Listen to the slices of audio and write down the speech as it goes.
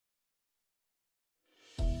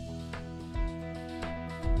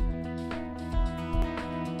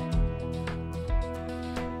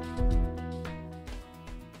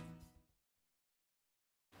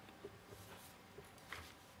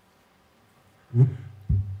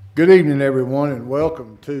Good evening, everyone, and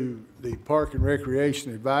welcome to the Park and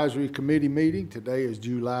Recreation Advisory Committee meeting. Today is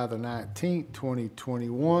July the 19th,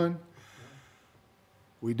 2021.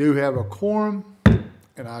 We do have a quorum,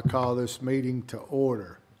 and I call this meeting to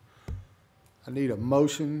order. I need a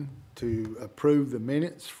motion to approve the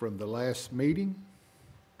minutes from the last meeting.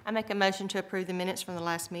 I make a motion to approve the minutes from the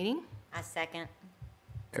last meeting. I second.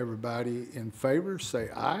 Everybody in favor, say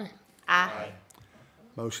aye. Aye.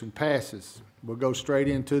 Motion passes. We'll go straight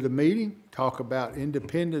into the meeting, talk about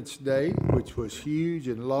Independence Day, which was huge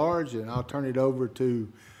and large, and I'll turn it over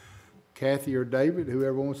to Kathy or David,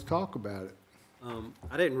 whoever wants to talk about it.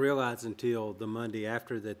 I didn't realize until the Monday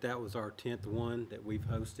after that was our 10th one that we've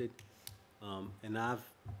hosted. And I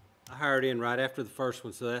hired in right after the first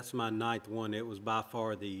one, so that's my 9th one. It was by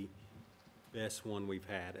far the best one we've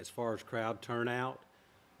had. As far as crowd turnout,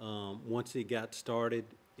 once it got started,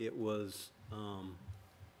 it was,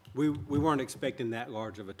 we weren't expecting that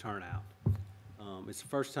large of a turnout. It's the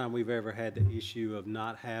first time we've ever had the issue of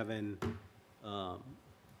not having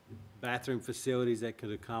bathroom facilities that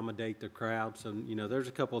could accommodate the crowd. So, you know, there's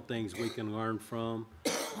a couple of things we can learn from.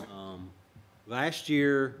 Last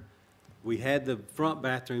year, we had the front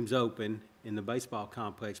bathrooms open in the baseball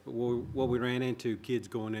complex, but what we ran into, kids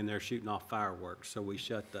going in there shooting off fireworks, so we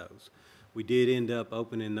shut those. We did end up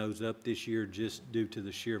opening those up this year just due to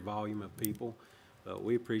the sheer volume of people. But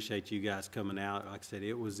we appreciate you guys coming out. Like I said,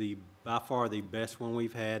 it was by far the best one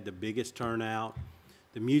we've had, the biggest turnout.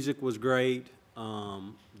 The music was great.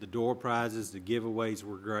 The door prizes, the giveaways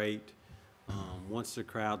were great. Once the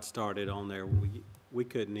crowd started on there, we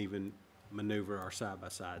couldn't even maneuver our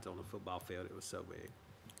side-by-sides on the football field. It was so big.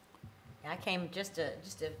 I came just a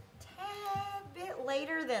tad bit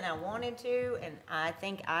later than I wanted to, and I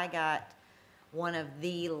think I got one of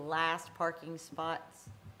the last parking spots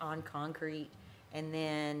on concrete. And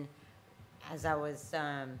then as I was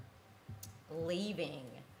leaving,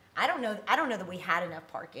 I don't know that we had enough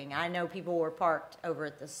parking. I know people were parked over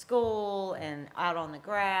at the school and out on the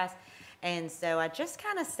grass. And so I just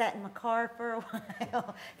kind of sat in my car for a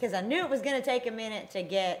while because I knew it was going to take a minute to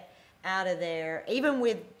get out of there. Even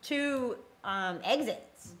with two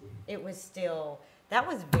exits, it was still, that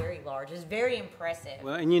was very large. It was very impressive.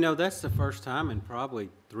 Well, and you know, that's the first time in probably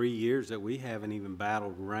 3 years that we haven't even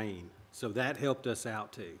battled rain. So that helped us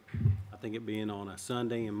out too. I think it being on a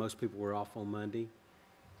Sunday and most people were off on Monday,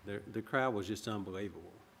 the crowd was just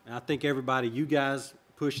unbelievable. And I think everybody, you guys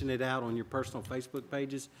pushing it out on your personal Facebook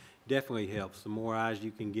pages definitely helps. The more eyes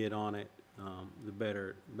you can get on it, the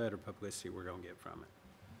better publicity we're gonna get from it.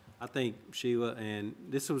 I think Sheila, and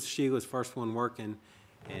this was Sheila's first one working,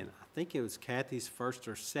 and I think it was Kathy's first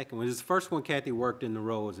or second one. It was the first one Kathy worked in the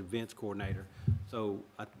role as events coordinator. So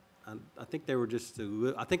I think they were just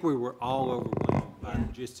I think we were all overwhelmed by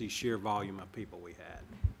just the sheer volume of people we had.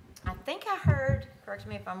 I think I heard, correct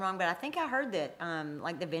me if I'm wrong, but I think I heard that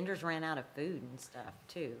like the vendors ran out of food and stuff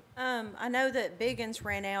too. I know that Biggins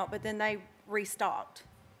ran out, but then they restocked.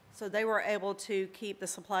 So they were able to keep the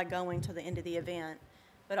supply going to the end of the event.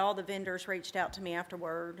 But all the vendors reached out to me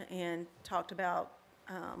afterward and talked about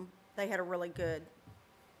they had a really good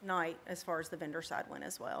night as far as the vendor side went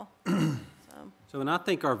as well. So, and I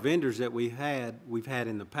think our vendors that we've had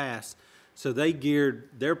in the past, so they geared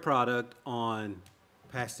their product on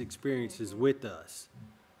past experiences with us,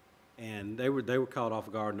 and they were caught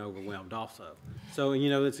off guard and overwhelmed also. So, you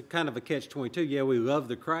know, it's kind of a catch-22. Yeah, we love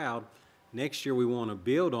the crowd. Next year we want to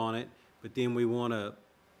build on it, but then we want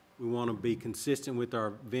to be consistent with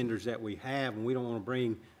our vendors that we have, and we don't want to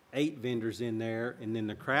bring 8 vendors in there and then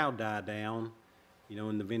the crowd die down, you know,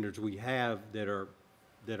 and the vendors we have that are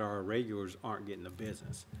our regulars aren't getting the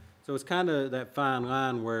business. So it's kind of that fine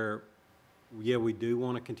line where, yeah, we do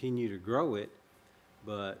want to continue to grow it,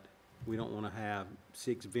 but we don't want to have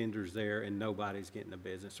 6 vendors there and nobody's getting the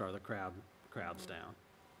business or the crowd's down.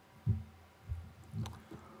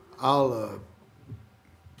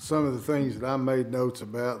 Some of the things that I made notes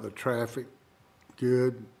about, the traffic,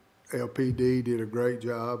 good. LPD did a great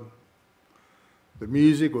job. The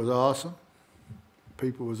music was awesome.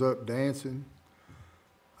 People was up dancing.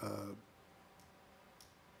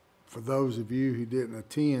 For those of you who didn't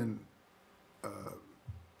attend,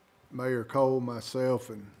 Mayor Cole, myself,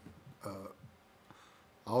 and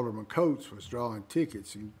Alderman Coates was drawing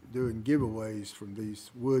tickets and doing giveaways from these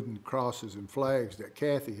wooden crosses and flags that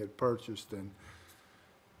Kathy had purchased, and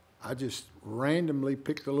I just randomly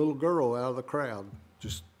picked a little girl out of the crowd,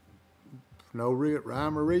 just for no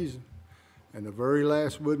rhyme or reason. And the very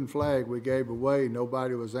last wooden flag we gave away,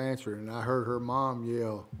 nobody was answering, and I heard her mom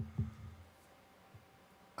yell,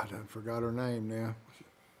 I done forgot her name now,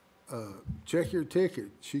 check your ticket.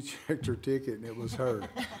 She checked her ticket and it was her.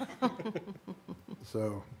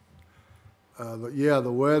 So, yeah,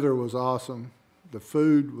 the weather was awesome. The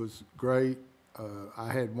food was great.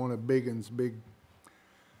 I had one of Biggin's big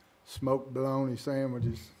smoked bologna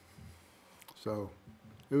sandwiches. So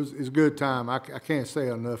it's a good time. I can't say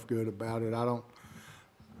enough good about it.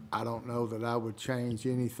 I don't know that I would change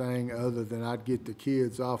anything other than I'd get the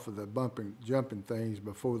kids off of the jumping things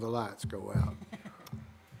before the lights go out.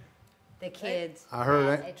 The kids I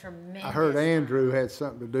heard had a tremendous I heard time. Andrew had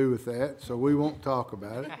something to do with that, so we won't talk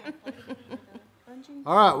about it.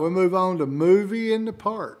 All right, we'll move on to movie in the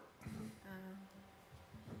park.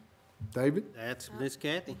 David? That's Miss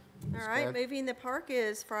Kathy. All right, Kathy? movie in the park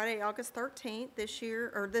is Friday, August 13th this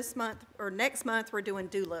year, or this month, or next month, we're doing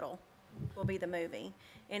Doolittle will be the movie.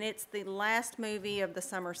 And it's the last movie of the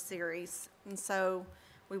summer series. And so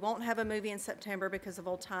we won't have a movie in September because of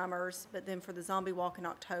old timers, but then for the Zombie Walk in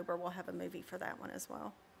October, we'll have a movie for that one as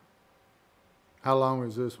well. How long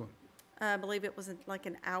is this one? I believe it was like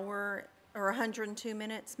an hour or 102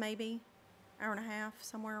 minutes, maybe, hour and a half,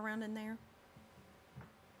 somewhere around in there.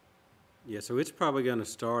 Yeah, so it's probably gonna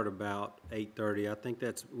start about 8:30. I think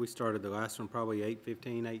we started the last one probably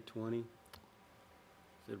 8:15, 8:20.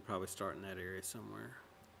 So it'll probably start in that area somewhere.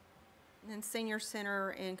 And then Senior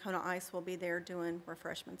Center and Kona Ice will be there doing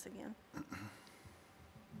refreshments again.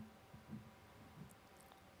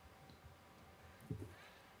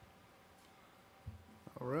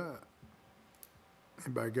 All right.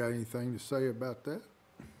 Anybody got anything to say about that?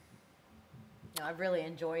 No, I've really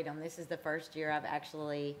enjoyed them. This is the first year I've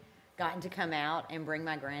actually gotten to come out and bring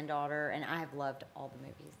my granddaughter, and I have loved all the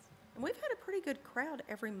movies. And we've had a pretty good crowd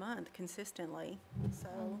every month consistently,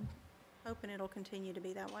 so hoping it'll continue to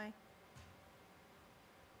be that way.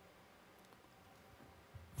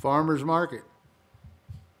 Farmers Market.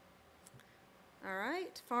 All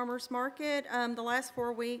right, Farmers Market, the last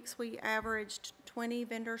 4 weeks, we averaged 20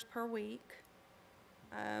 vendors per week.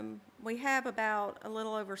 We have about a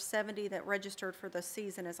little over 70 that registered for the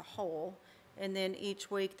season as a whole, and then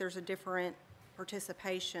each week there's a different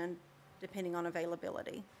participation depending on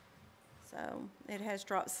availability. So it has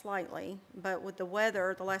dropped slightly, but with the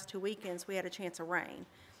weather, the last 2 weekends, we had a chance of rain.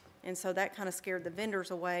 And so that kind of scared the vendors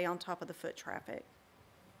away on top of the foot traffic.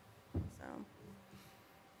 So,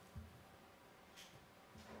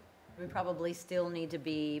 We probably still need to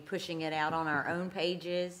be pushing it out on our own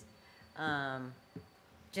pages,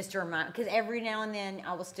 just to remind, because every now and then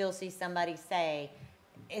I will still see somebody say,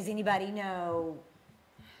 does anybody know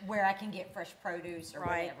where I can get fresh produce or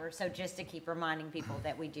Right. whatever? So just to keep reminding people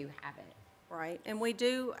that we do have it. right, and we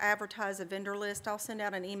do advertise a vendor list. I'll send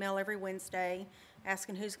out an email every Wednesday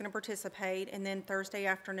asking who's going to participate, and then Thursday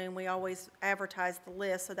afternoon, we always advertise the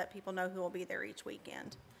list so that people know who will be there each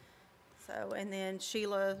weekend. So, and then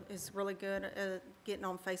Sheila is really good at getting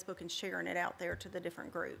on Facebook and sharing it out there to the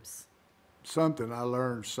different groups. Something I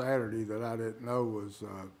learned Saturday that I didn't know was,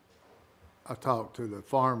 I talked to the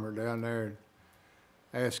farmer down there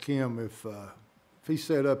and asked him if he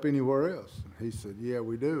set up anywhere else. And he said, yeah,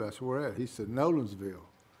 we do. I said, where at? He said, Nolensville.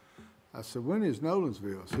 I said, when is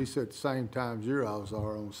Nolensville? He said, the same times your hours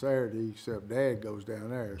are on Saturday, except Dad goes down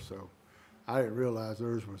there. So I didn't realize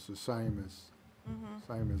theirs was the same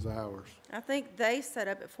as ours. I think they set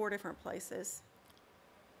up at 4 different places,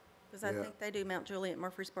 because I Yeah. think they do Mount Juliet,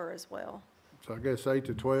 Murfreesboro as well. So I guess 8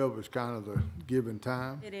 to 12 is kind of the given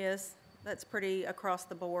time. It is. That's pretty across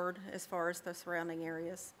the board as far as the surrounding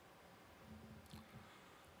areas.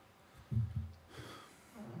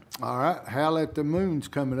 All right, Howl at the Moon's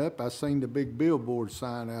coming up. I seen the big billboard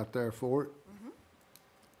sign out there for it.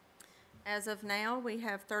 As of now, we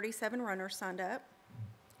have 37 runners signed up.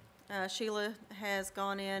 Sheila has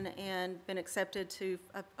gone in and been accepted to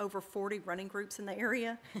over 40 running groups in the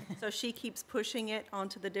area. So she keeps pushing it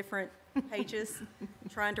onto the different pages,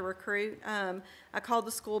 trying to recruit. I called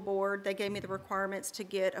the school board. They gave me the requirements to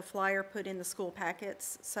get a flyer put in the school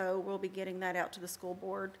packets. So we'll be getting that out to the school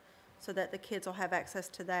board so that the kids will have access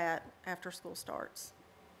to that after school starts.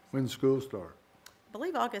 When school start? I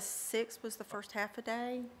believe August 6th was the first half a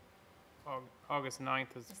day. August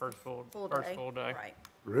 9th is the first full day. Right.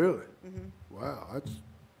 Really? Wow,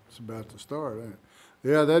 it's about to start, ain't it?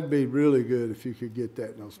 Yeah, that'd be really good if you could get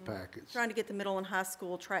that in those packets. Trying to get the middle and high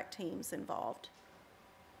school track teams involved.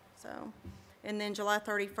 So, and then July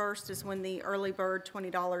 31st is when the early bird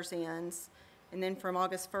 $20 ends. And then from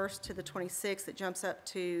August 1st to the 26th, it jumps up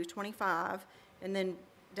to $25. And then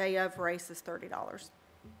day of race is $30.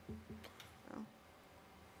 So,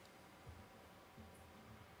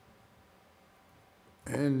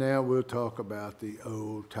 And now we'll talk about the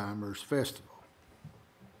Old Timers Festival.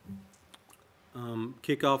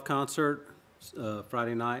 Kickoff concert,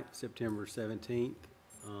 Friday night, September 17th.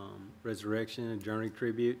 Resurrection and Journey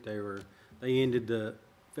tribute. They ended the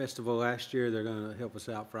festival last year. They're gonna help us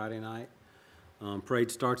out Friday night.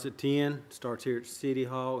 Parade starts at 10, starts here at City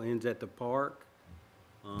Hall, ends at the park.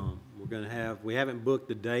 We haven't booked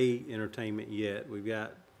the day entertainment yet. We've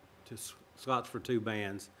got slots for 2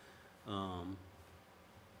 bands. I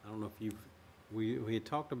don't know if we had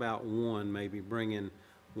talked about maybe bringing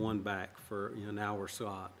one back for an hour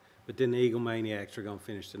slot. But then the Eagle Maniacs are gonna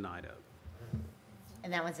finish the night up.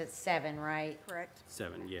 And that one's at 7, right? Correct.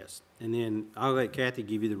 7, yes. And then I'll let Kathy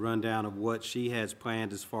give you the rundown of what she has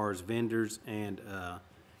planned as far as vendors and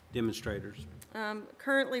demonstrators.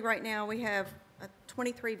 Currently, right now, we have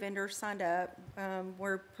 23 vendors signed up.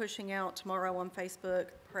 We're pushing out tomorrow on Facebook,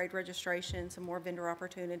 parade registration, some more vendor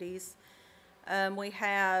opportunities. We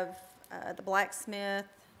have the blacksmith,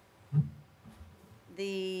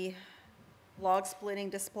 the log splitting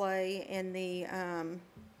display, and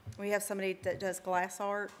we have somebody that does glass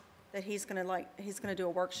art that he's gonna do a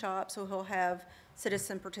workshop, so he'll have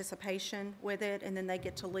citizen participation with it, and then they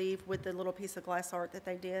get to leave with the little piece of glass art that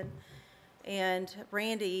they did. And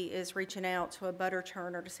Randy is reaching out to a butter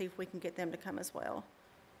turner to see if we can get them to come as well,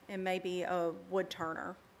 and maybe a wood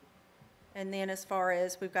turner. And then as far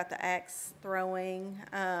as, we've got the axe throwing,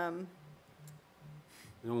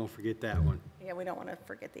 We don't want to forget that one. yeah, we don't want to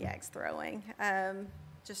forget the axe throwing.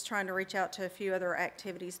 Just trying to reach out to a few other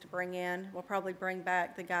activities to bring in. We'll probably bring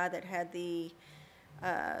back the guy that had the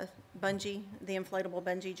bungee, the inflatable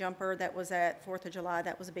bungee jumper that was at 4th of July.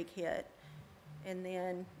 That was a big hit. And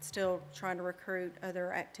then still trying to recruit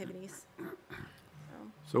other activities.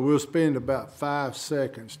 So we'll spend about 5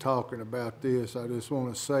 seconds talking about this. I just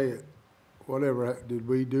want to say it. Whatever did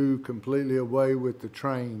we do completely away with the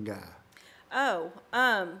train guy? Oh,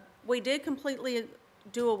 we did completely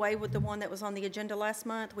do away with the one that was on the agenda last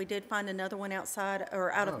month. We did find another one outside,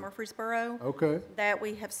 or out of Murfreesboro. Okay. That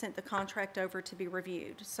we have sent the contract over to be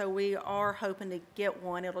reviewed. So we are hoping to get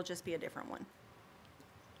one. It'll just be a different one.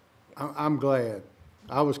 I'm glad.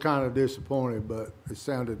 I was kind of disappointed, but it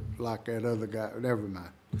sounded like that other guy. Never mind.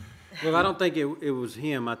 Well, I don't think it was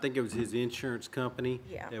him. I think it was his insurance company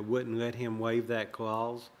Yeah. that wouldn't let him waive that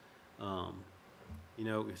clause. You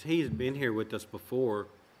know, 'cause he's been here with us before,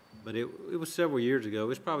 but it was several years ago. It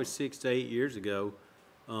was probably 6 to 8 years ago.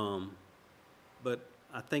 But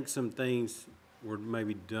I think some things were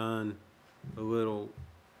maybe done a little,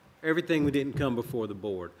 everything didn't come before the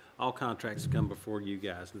board. All contracts come before you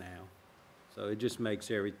guys now. So it just makes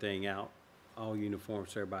everything out, all uniform,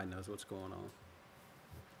 so everybody knows what's going on.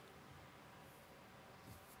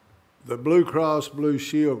 The Blue Cross Blue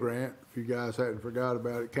Shield grant, if you guys hadn't forgot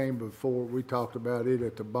about it, came before. We talked about it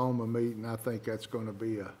at the BOMA meeting. I think that's going to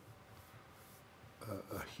be a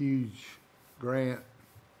huge grant.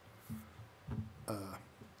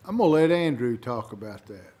 I'm going to let Andrew talk about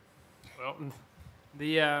that. Well,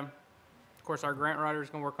 of course, our grant writer is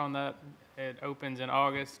gonna work on that. It opens in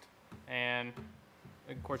August, and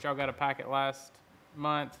of course, y'all got a packet last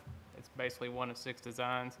month. It's basically 1 of 6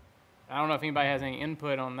 designs. I don't know if anybody has any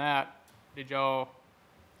input on that. Did y'all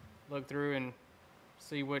look through and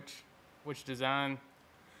see which design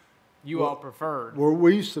you all preferred? Were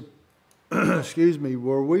we, excuse me,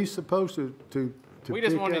 were we supposed to We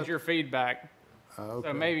just pick wanted out- your feedback. Okay.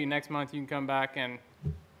 So maybe next month you can come back and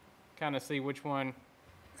kind of see which one.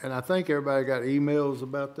 And I think everybody got emails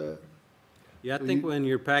about that. Yeah, I think in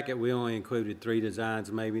your packet, we only included 3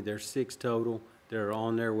 designs, maybe. There's 6 total. They're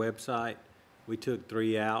on their website. We took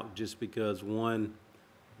 3 out just because one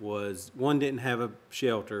didn't have a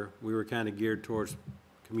shelter. We were kind of geared towards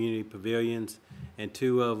community pavilions, and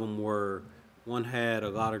 2 of them one had a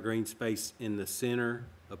lot of green space in the center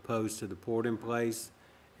opposed to the port-in place,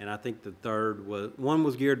 and I think the third one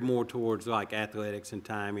was geared more towards like athletics and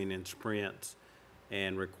timing and sprints,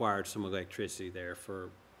 and required some electricity there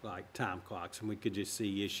for like time clocks, and we could just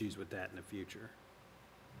see issues with that in the future.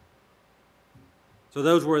 So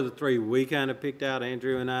those were the 3 we kind of picked out,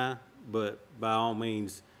 Andrew and I, but by all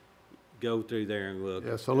means, go through there and look.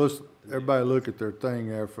 Yeah, so everybody look at their thing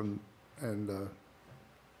there and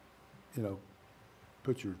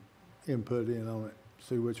put your input in on it,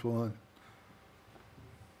 see which one.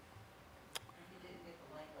 If you didn't get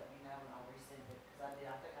the link, let me know and I'll resend it, because I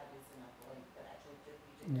think I did send out the link, but actually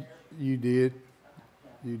you took there. You did.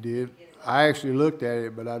 You did. I actually looked at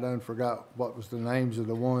it, but I done forgot what was the names of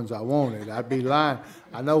the ones I wanted. I'd be lying.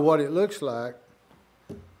 I know what it looks like,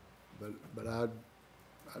 but I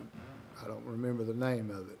don't remember the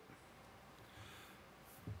name of it.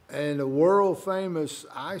 And the world famous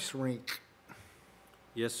ice rink.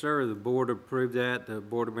 Yes, sir. The board approved that. The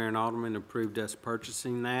Board of Mayor and Aldermen approved us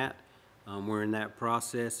purchasing that. We're in that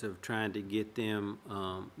process of trying to get them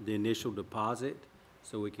the initial deposit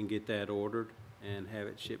so we can get that ordered and have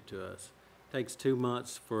it shipped to us. Takes 2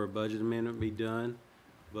 months for a budget amendment to be done,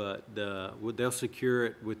 but they'll secure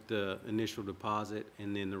it with the initial deposit,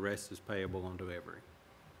 and then the rest is payable on delivery.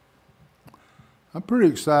 I'm pretty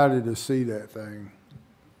excited to see that thing.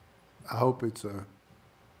 I hope it's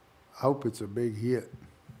a big hit,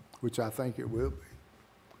 which I think it will be.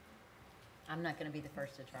 I'm not gonna be the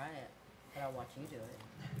first to try it, but I'll watch you do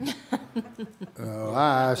it.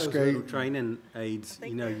 I ice Those little skate, training aids,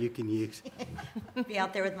 you can use. Be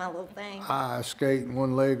out there with my little thing. I ice skate, and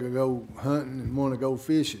one leg will go hunting and one will go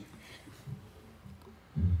fishing.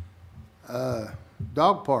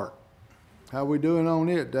 Dog park, how we doing on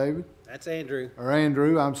it, David? That's Andrew. Or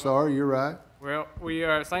Andrew, I'm sorry, you're right. Well, we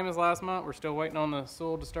are same as last month. We're still waiting on the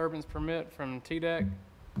soil disturbance permit from TDEC.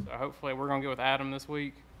 So hopefully we're gonna get with Adam this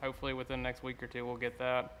week. Hopefully within the next week or two we'll get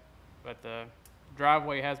that. But the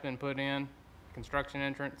driveway has been put in, construction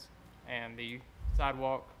entrance, and the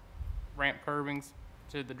sidewalk ramp curvings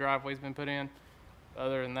to the driveway's been put in.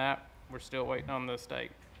 Other than that, we're still waiting on the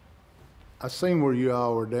state. I seen where you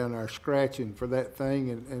all were down there scratching for that thing,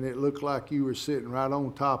 and it looked like you were sitting right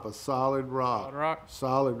on top of solid rock. Solid rock?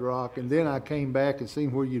 Solid rock. And then I came back and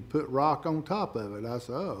seen where you'd put rock on top of it. I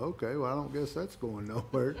said, oh, okay, well, I don't guess that's going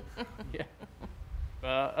nowhere. Yeah.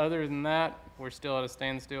 But other than that, we're still at a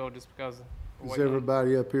standstill just because we're Has waiting on-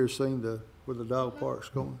 everybody up here seen where the dog park's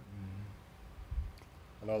going?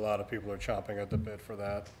 I know a lot of people are chomping at the bit for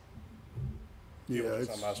that. Yeah, It's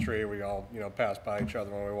it's, on my street, we all, pass by each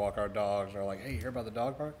other when we walk our dogs, and they're like, hey, you hear about the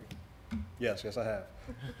dog park? Yes, I have.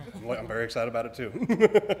 I'm very excited about it too.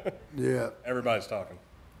 yeah. Everybody's talking.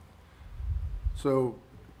 So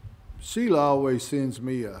Sheila always sends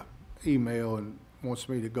me a email and wants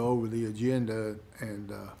me to go over the agenda,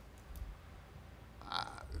 and,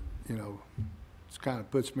 it kind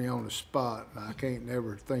of puts me on the spot, and I can't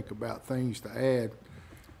never think about things to add.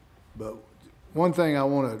 But one thing I'm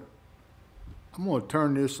going to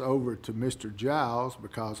turn this over to Mr. Giles,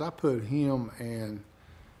 because I put him and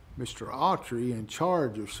Mr. Autry in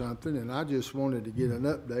charge of something, and I just wanted to get an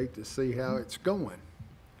update to see how it's going.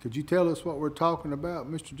 Could you tell us what we're talking about,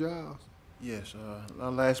 Mr. Giles? Yes,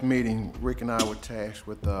 our last meeting, Rick and I were tasked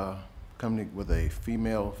with coming with a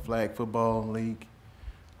female flag football league.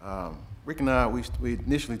 Rick and I, we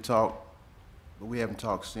initially talked, but we haven't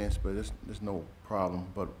talked since, but there's no problem.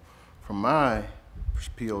 But from my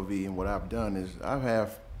POV and what I've done is I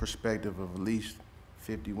have perspective of at least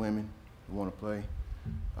 50 women who want to play.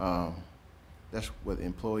 That's with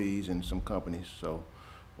employees and some companies. So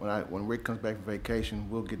when Rick comes back from vacation,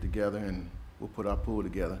 we'll get together and we'll put our pool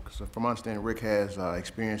together. So from my understanding, Rick has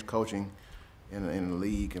experience coaching in a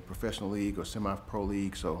league, a professional league or semi-pro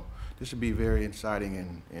league. So this would be very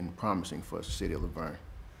exciting and promising for the city of Laverne.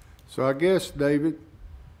 So I guess, David,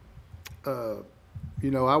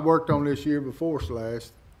 I worked on this year before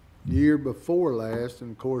last,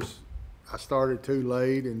 and of course, I started too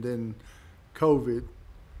late, and then COVID.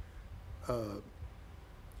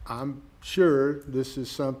 I'm sure this is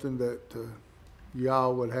something that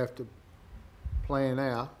y'all would have to plan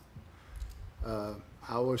out.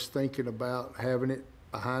 I was thinking about having it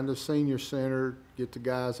behind the senior center, get the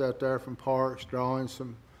guys out there from parks, drawing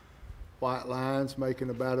some white lines, making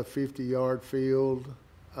about a 50-yard field.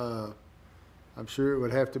 I'm sure it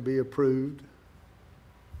would have to be approved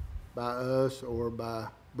by us or by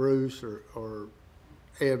Bruce or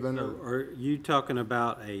Evan So or are you talking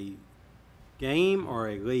about a game or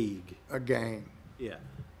a league? a game. Yeah.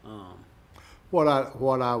 What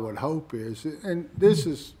I would hope is, and this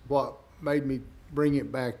is what made me bring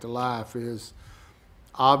it back to life, is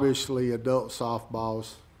obviously adult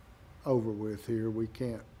softball's over with here. We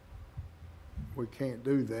can't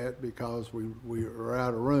do that because we are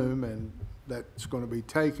out of room and that's going to be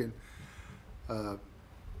taken.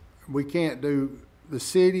 We can't do, the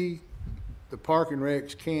city, the park and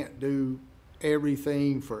recs can't do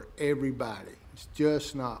everything for everybody. It's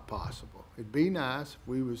just not possible. It'd be nice if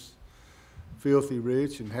we was filthy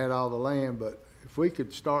rich and had all the land, but if we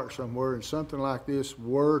could start somewhere and something like this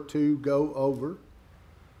were to go over,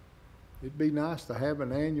 it'd be nice to have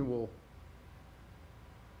an annual,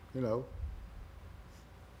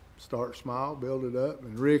 start small, build it up,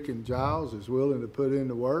 and Rick and Giles is willing to put in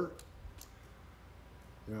the work.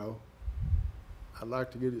 I'd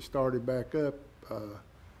like to get it started back up.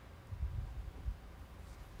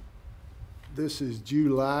 This is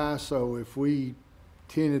July, so if we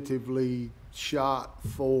tentatively shot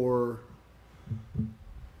for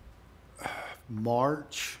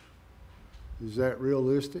March, Is that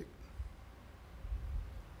realistic?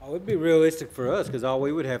 Oh, it'd be realistic for us, because all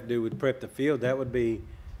we would have to do would prep the field. That would be,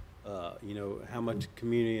 how much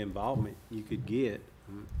community involvement you could get.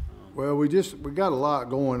 Well, we got a lot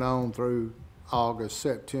going on through August,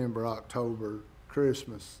 September, October,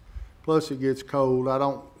 Christmas. Plus it gets cold. I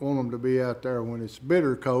don't want them to be out there when it's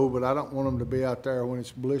bitter cold, but I don't want them to be out there when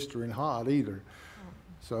it's blistering hot either.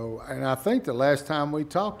 So, and I think the last time we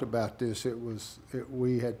talked about this,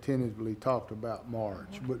 we had tentatively talked about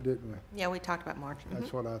March, but didn't we? Yeah, we talked about March.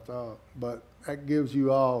 That's what I thought. But that gives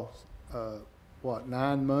you all,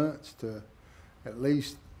 9 months to at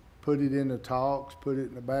least put it in the talks, put it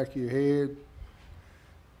in the back of your head.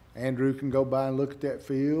 Andrew can go by and look at that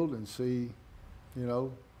field and see,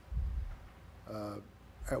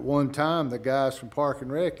 at one time, the guys from Park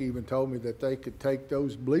and Rec even told me that they could take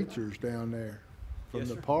those bleachers down there from Yes,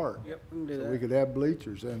 the sir. park. Yep, we can do So that. we could have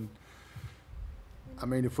bleachers, and, I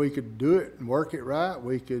mean, if we could do it and work it right,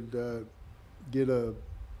 we could, get a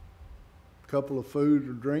couple of food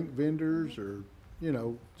or drink vendors, or,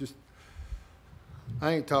 just,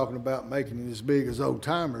 I ain't talking about making it as big as old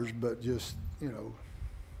timers, but just,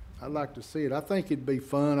 I'd like to see it. I think it'd be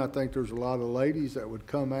fun. I think there's a lot of ladies that would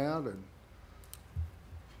come out and,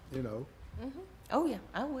 Oh, yeah,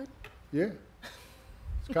 I would. yeah.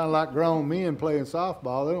 It's kind of like grown men playing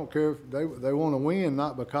softball. They don't care if they want to win,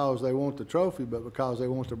 not because they want the trophy, but because they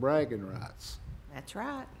want the bragging rights. That's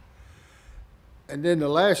right. And then the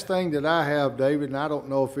last thing that I have, David, and I don't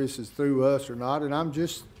know if this is through us or not, and I'm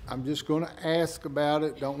just going to ask about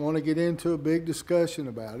it. Don't want to get into a big discussion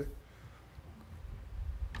about it.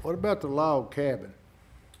 What about the log cabin?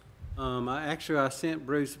 I sent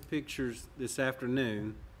Bruce pictures this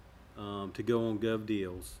afternoon, to go on Gov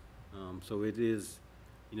Deals. So it is,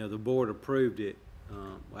 the board approved it.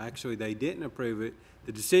 Well, actually, they didn't approve it.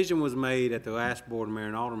 The decision was made at the last board of mayor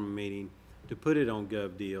and alderman meeting to put it on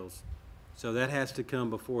Gov Deals. So that has to come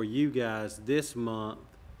before you guys this month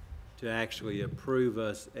to actually approve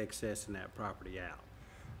us accessing that property out.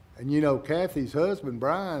 And Kathy's husband,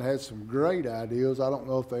 Brian, had some great ideas. I don't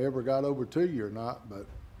know if they ever got over to you or not, but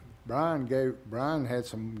Brian had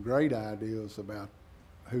some great ideas about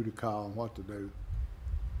who to call and what to do.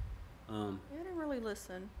 I didn't really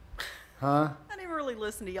listen. Huh? I didn't really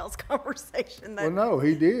listen to y'all's conversation. Well, no,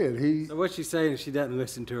 he did. So what she's saying is she doesn't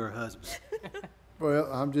listen to her husband.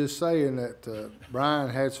 Well, I'm just saying that Brian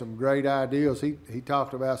had some great ideas. He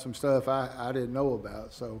talked about some stuff I didn't know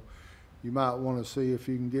about. So you might want to see if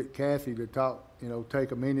you can get Kathy to talk,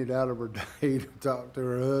 take a minute out of her day to talk to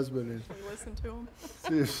her husband and Listen to them.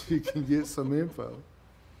 see if she can get some info.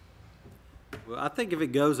 Well, I think if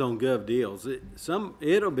it goes on Gov Deals,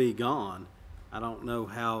 it'll be gone. I don't know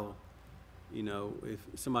how, if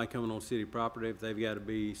somebody coming on city property, if they've got to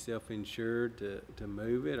be self-insured to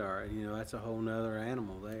move it, or, that's a whole nother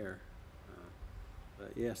animal there.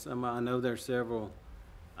 But yes, I know several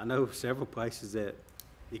places that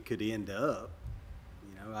it could end up.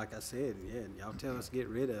 Like I said, yeah, y'all tell us to get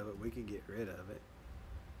rid of it, we could get rid of it.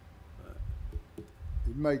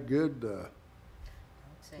 You'd make good, Don't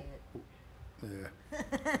say it.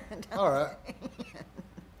 yeah. All right.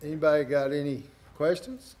 Anybody got any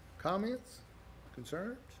questions, comments,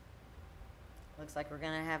 concerns? Looks like we're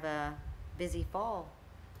gonna have a busy fall.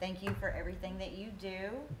 Thank you for everything that you do.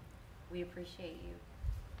 We appreciate you.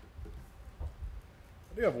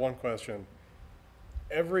 I do have one question.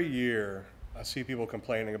 Every year, I see people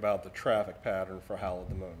complaining about the traffic pattern for Howl of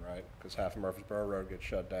the Moon, right? Because half of Murfreesboro Road gets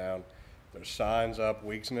shut down. There's signs up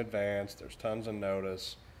weeks in advance. There's tons of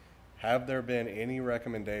notice. Have there been any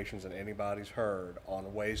recommendations that anybody's heard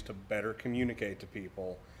on ways to better communicate to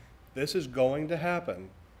people? This is going to happen.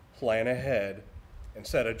 Plan ahead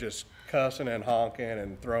instead of just cussing and honking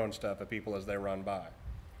and throwing stuff at people as they run by.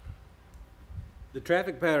 The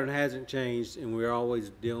traffic pattern hasn't changed, and we're always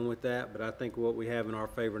dealing with that, but I think what we have in our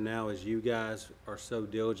favor now is you guys are so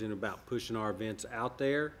diligent about pushing our events out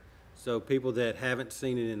there, so people that haven't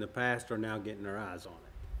seen it in the past are now getting their eyes on it.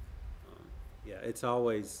 Yeah, it's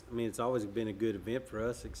always been a good event for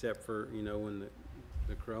us, except for, when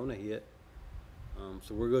the corona hit.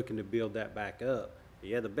 So we're looking to build that back up. But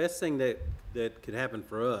yeah, the best thing that could happen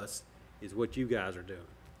for us is what you guys are doing,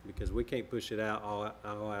 because we can't push it out all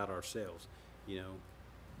out ourselves.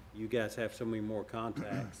 You guys have so many more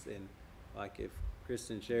contacts, and like if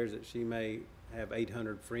Kristen shares it, she may have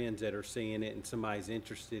 800 friends that are seeing it, and somebody's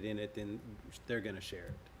interested in it, then they're gonna share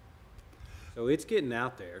it. So it's getting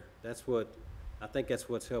out there. I think that's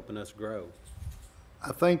what's helping us grow.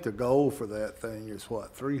 I think the goal for that thing is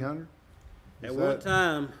what, 300? At one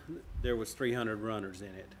time, there was 300 runners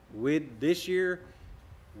in it. This year,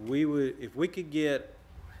 if we could get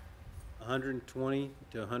 120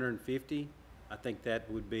 to 150, I think that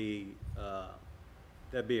would be,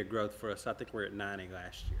 that'd be a growth for us. I think we're at 90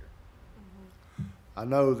 last year. I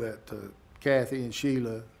know that Kathy and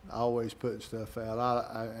Sheila always putting stuff out.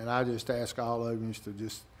 And I just ask all of you to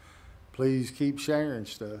just please keep sharing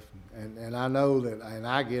stuff. And I know that, and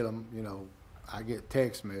I get them, you know, I get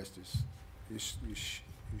text messages. You're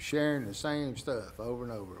sharing the same stuff over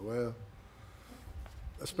and over. Well,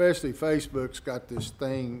 especially Facebook's got this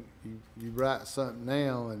thing, you write something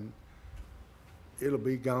now and it'll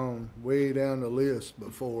be gone way down the list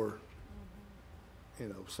before, you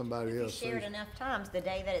know, somebody else If you share it sees it. enough times, the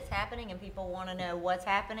day that it's happening and people want to know what's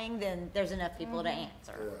happening, then there's enough people to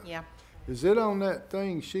answer. Yeah. Is it on that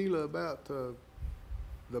thing, Sheila, about the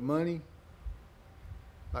money?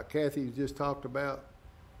 Like Kathy just talked about?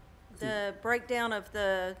 The breakdown of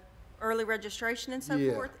the early registration and so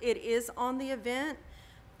Yeah. forth, it is on the event.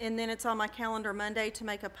 And then it's on my calendar Monday to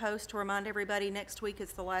make a post to remind everybody next week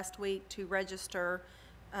is the last week to register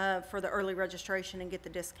for the early registration and get the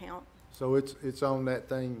discount. So it's on that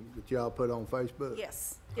thing that y'all put on Facebook?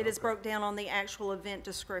 Yes, it is broke down on the actual event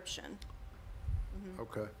description.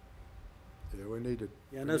 Okay. Yeah, we need to.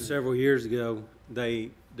 Yeah, I know several years ago, there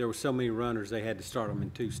were so many runners, they had to start them in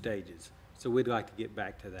 2 stages. So we'd like to get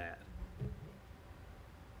back to that.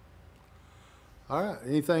 All right,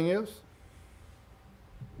 anything else?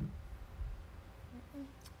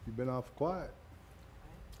 You've been awful quiet.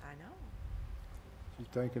 I know. She's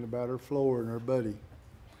thinking about her floor and her buddy.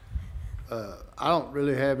 I don't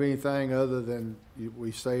really have anything other than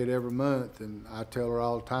we say it every month, and I tell her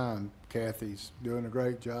all the time, Kathy's doing a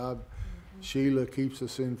great job. Sheila keeps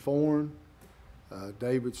us informed.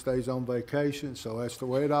 David stays on vacation, so that's the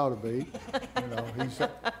way it ought to be. You know,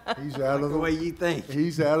 he's out of The way you think.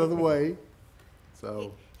 he's out of the way.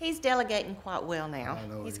 So He's delegating quite well now. I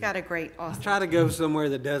know He's he got a great, awesome. Try to go somewhere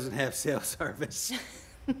that doesn't have cell service.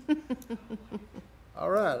 all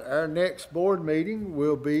right, our next board meeting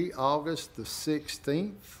will be August the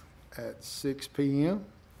 16th at 6 p.m.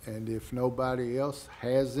 And if nobody else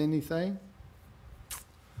has anything,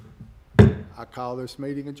 I call this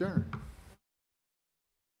meeting adjourned.